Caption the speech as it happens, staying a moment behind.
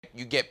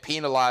you get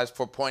penalized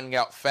for pointing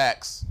out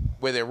facts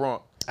where they're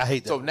wrong. I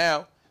hate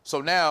that. So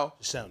now,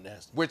 You sound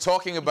nasty. we're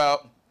talking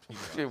about.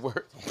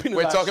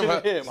 we're talking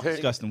about.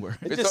 Disgusting word.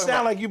 It just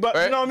sound like you know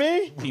what I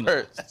mean?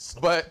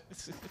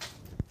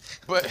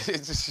 But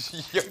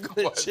you're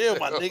going Chill,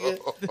 my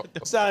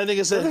nigga. Sound like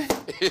nigga said.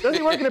 Does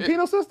he work in the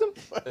penal system?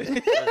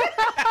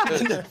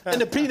 in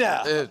the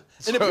penal.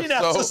 In the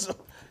penal so- system.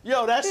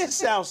 Yo, that shit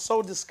sounds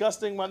so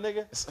disgusting, my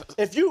nigga.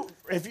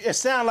 If it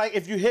sound like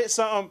if you hit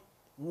something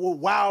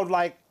wild,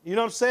 like, you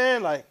know what I'm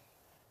saying? Like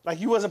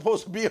you wasn't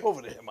supposed to be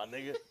over there, my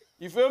nigga.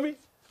 You feel me?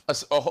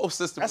 A whole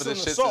system That's for this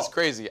an shit assault. is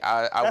crazy.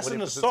 I That's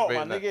wouldn't an assault,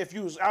 participate my in that. nigga. If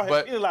you was out here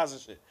But- penalizing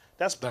shit,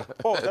 that's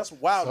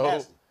wild,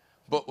 nasty.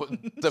 But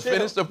to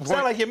finish the point,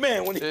 Sound like your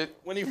man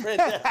when he ran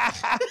down.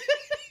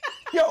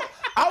 Yo,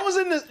 I was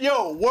in this,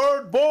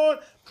 word born.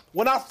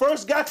 When I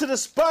first got to the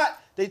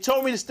spot, they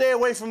told me to stay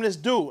away from this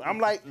dude. I'm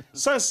like,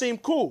 son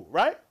seemed cool,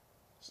 right?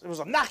 It was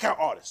a knockout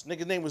artist.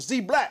 Nigga's name was Z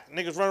Black.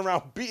 Niggas running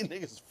around beating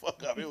niggas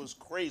fuck up. It was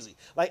crazy.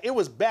 Like, it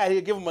was bad.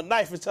 He'd give him a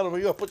knife and tell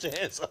him, yo, put your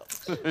hands up.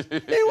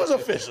 He was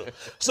official.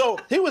 So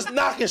he was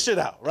knocking shit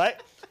out,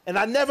 right? And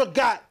I never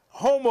got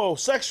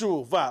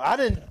homosexual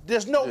vibe.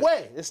 There's no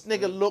way. This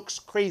nigga looks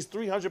crazy,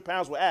 300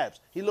 pounds with abs.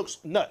 He looks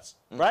nuts,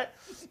 right?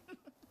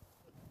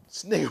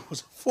 This nigga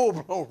was a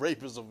full-blown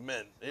rapist of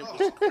men. It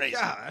was crazy.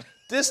 God.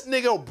 This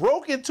nigga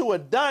broke into a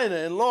diner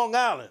in Long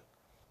Island,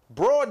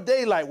 broad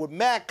daylight with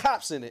mad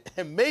cops in it,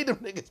 and made them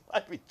niggas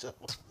fight each other.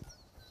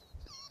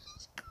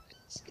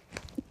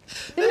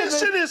 This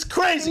shit is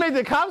crazy. He made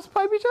the cops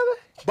pipe each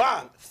other?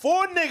 Bond,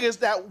 4 niggas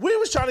that we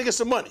was trying to get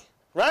some money,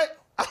 right?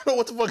 I don't know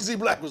what the fuck Z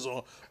Black was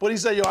on, but he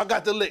said, yo, I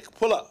got the lick,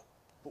 pull up.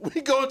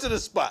 We go into the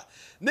spot.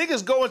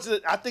 Niggas go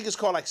into I think it's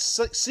called like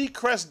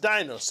Seacrest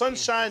Diner,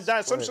 Sunshine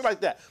Diner, some shit like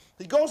that.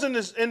 He goes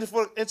into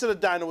the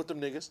diner with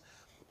them niggas.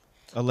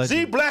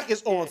 Allegedly. Z Black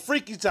is on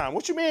freaky time.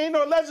 What you mean? Ain't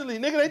no allegedly,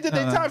 nigga. They did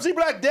their time. Z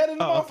Black dead in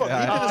the motherfucker. okay.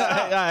 He did his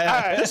time. All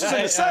right. This was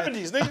in the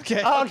 70s,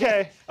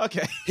 nigga.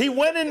 Okay. He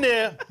went in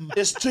there.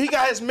 He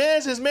got his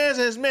mans. These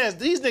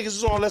niggas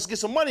is on let's get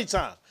some money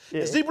time.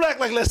 Yeah. Z Black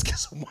like let's get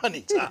some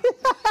money time.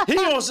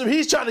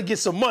 He's trying to get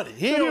some money. Some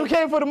people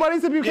came for the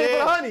money, some people came for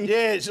the honey.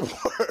 Yeah,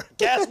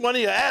 gas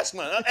money or ass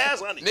money.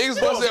 Ass honey.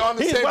 niggas wasn't on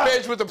the same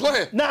page with the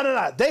plan.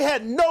 No. They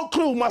had no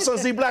clue my son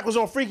Z Black was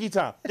on freaky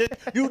time.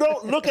 You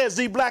don't look at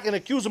Z Black and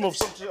accuse him of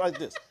some shit like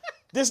this.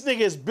 This nigga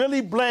is Billy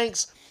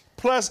Blanks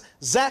plus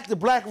Zach the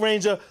Black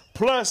Ranger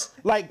plus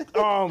like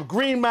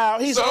Green Mile.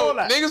 He's So all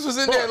that. niggas was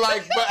in there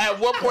like, but at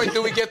what point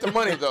do we get the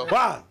money though?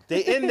 Wow. They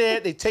in there,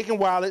 they taking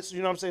wallets, you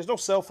know what I'm saying? There's no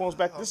cell phones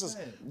back. This is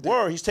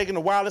word. He's taking the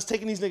wallets,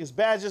 taking these niggas'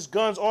 badges,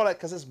 guns, all that,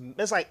 because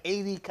it's like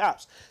 80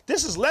 cops.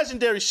 This is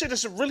legendary shit.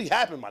 This should really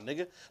happen, my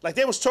nigga. Like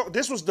they was talk.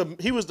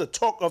 He was the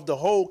talk of the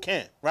whole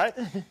camp, right?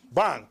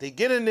 Bang. They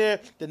get in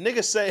there. The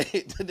nigga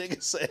say,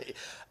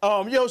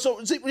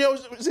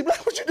 Z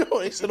Black, what you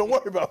doing? He said, don't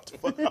worry about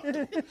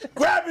it.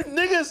 Grabbing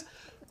niggas,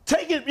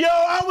 taking,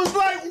 I was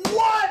like,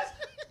 what?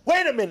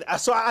 Wait a minute.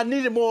 So I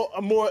needed more,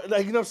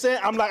 like, you know what I'm saying?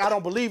 I'm like, I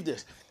don't believe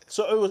this.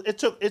 So it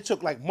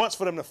took like months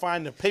for them to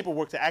find the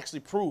paperwork to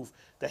actually prove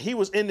that he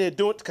was in there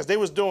doing, because they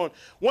was doing,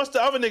 once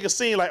the other niggas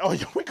seen like, oh,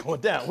 yo, we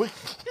going down.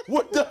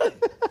 We're done.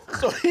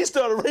 So he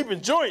started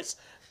raping joints.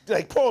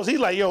 Like, pause. He's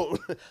like, yo,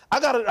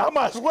 I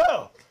might as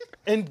well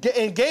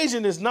engage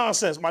in this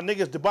nonsense, my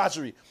niggas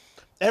debauchery.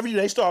 Every day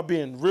they started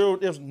being real,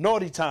 it was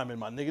naughty timing,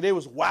 my nigga. They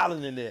was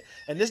wilding in there.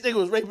 And this nigga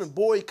was raping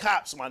boy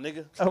cops, my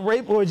nigga. A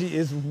rape orgy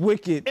is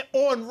wicked. And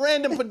on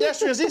random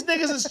pedestrians, these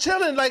niggas is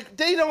chilling like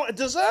they don't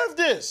deserve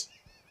this.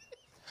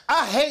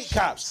 I hate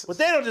cops, but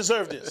they don't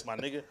deserve this, my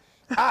nigga.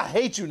 I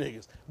hate you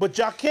niggas, but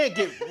y'all can't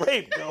get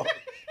raped, though.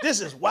 This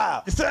is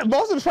wild.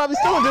 Most of them's probably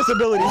still on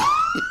disability.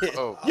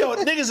 Yo,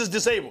 niggas is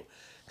disabled.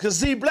 Cause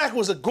Z Black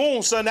was a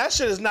goon, son. That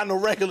shit is not no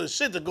regular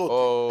shit to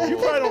go through. You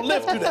probably don't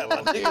live through that,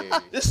 my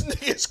nigga. This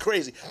nigga is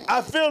crazy.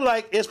 I feel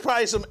like it's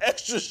probably some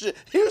extra shit.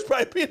 He was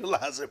probably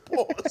penalizing.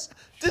 Pause.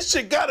 This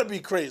shit gotta be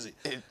crazy.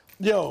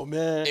 Yo,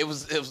 man. It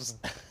was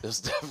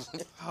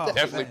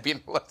definitely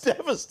penalized.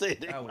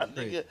 Devastating, my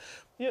nigga.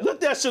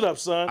 Look that shit up,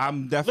 son.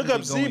 I'm definitely Look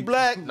up Z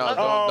Black. No,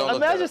 don't look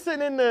Imagine that up.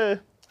 sitting in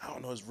the I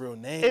don't know his real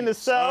name. in the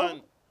cell,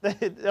 son.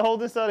 the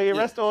holding cell, they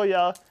arrest all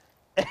y'all,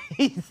 and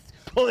he's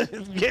pulling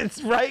his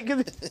gets right.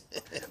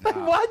 Like,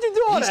 why'd you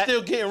do all He's that?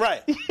 still getting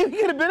right. He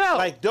could have been out.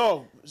 Like,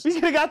 dog, he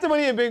could have got the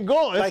money and been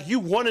gone. like you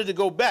wanted to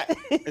go back,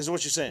 is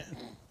what you're saying.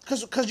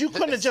 Cause you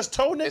couldn't have just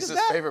told It's niggas his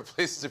that. favorite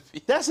place to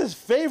be. That's his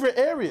favorite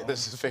area.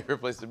 This is his favorite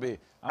place to be.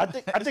 I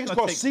think it's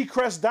called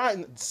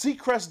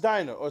Seacrest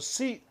Diner or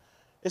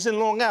it's in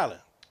Long Island.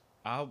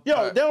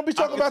 Yo, they don't be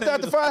talking about that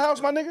at the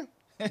firehouse, my nigga.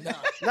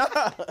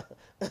 Nah.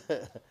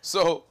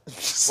 So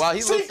while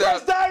he looks Seacrest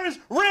out, Diners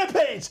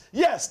Rampage.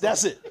 Yes,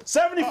 that's it.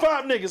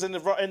 75 niggas in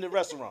the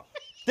restaurant.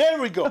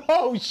 There we go.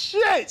 Oh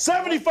shit!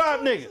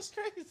 75 niggas.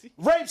 Crazy.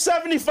 Raped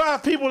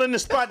 75 people in the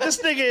spot.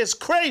 This nigga is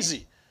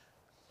crazy.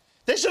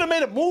 They should have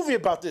made a movie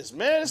about this,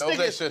 man. This No, nigga,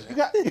 they shouldn't.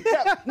 you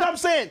got, no, I'm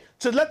saying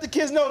to let the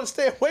kids know to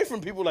stay away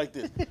from people like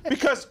this.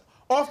 Because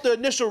off the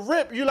initial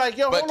rip, you like,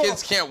 yo, but hold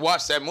kids on. can't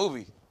watch that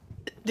movie.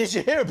 Did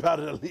you hear about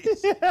it at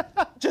least?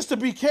 Just to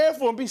be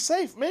careful and be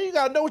safe, man. You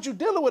gotta know what you're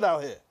dealing with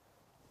out here.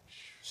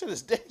 Shit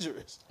is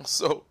dangerous.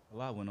 So A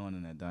lot went on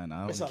in that diner.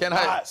 I It's don't a Can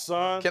I- lot,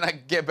 son. can I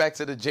get back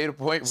to the Jada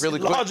point really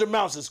quick? Large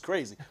amounts is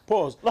crazy.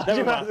 Pause.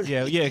 Never mind.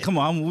 yeah, come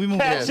on. We moving.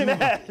 Cash and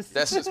ass.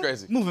 That's just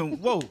crazy. Moving.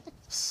 Whoa.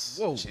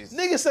 Jeez.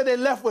 Niggas said they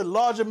left with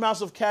large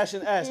amounts of cash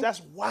and ass. That's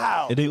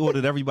wild. And they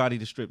ordered everybody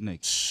to strip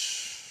naked.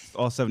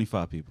 All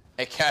 75 people.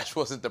 And cash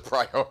wasn't the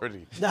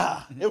priority.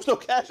 Nah, there was no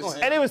cash on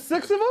hand. And it was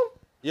 6 of them?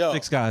 Yo.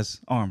 6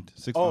 guys armed.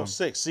 6 Oh, armed.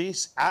 6. See,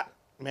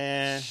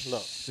 man,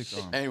 look, 6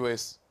 armed.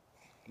 Anyways,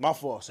 my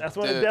fault. son. That's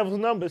one of the The- devil's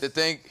numbers. the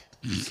thing,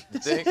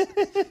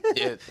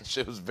 yeah, the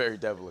shit was very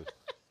devilish.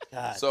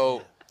 God So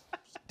damn.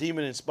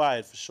 Demon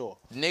inspired for sure.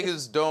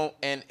 niggas don't,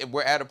 and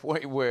we're at a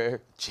point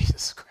where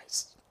Jesus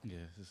Christ. Yeah.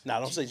 It's Nah,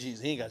 don't say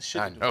Jesus. He ain't got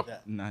shit I to do know. with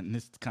that. not in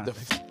this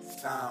context.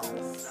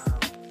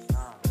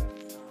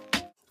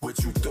 What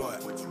you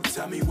thought?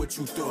 Tell me what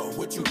you thought.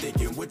 What you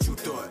thinking? What you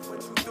thought?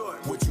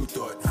 What you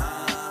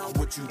thought?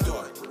 What you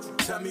thought?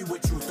 Tell me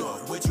what you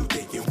thought. What you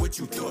thinking? What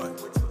you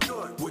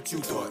thought? What you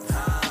thought?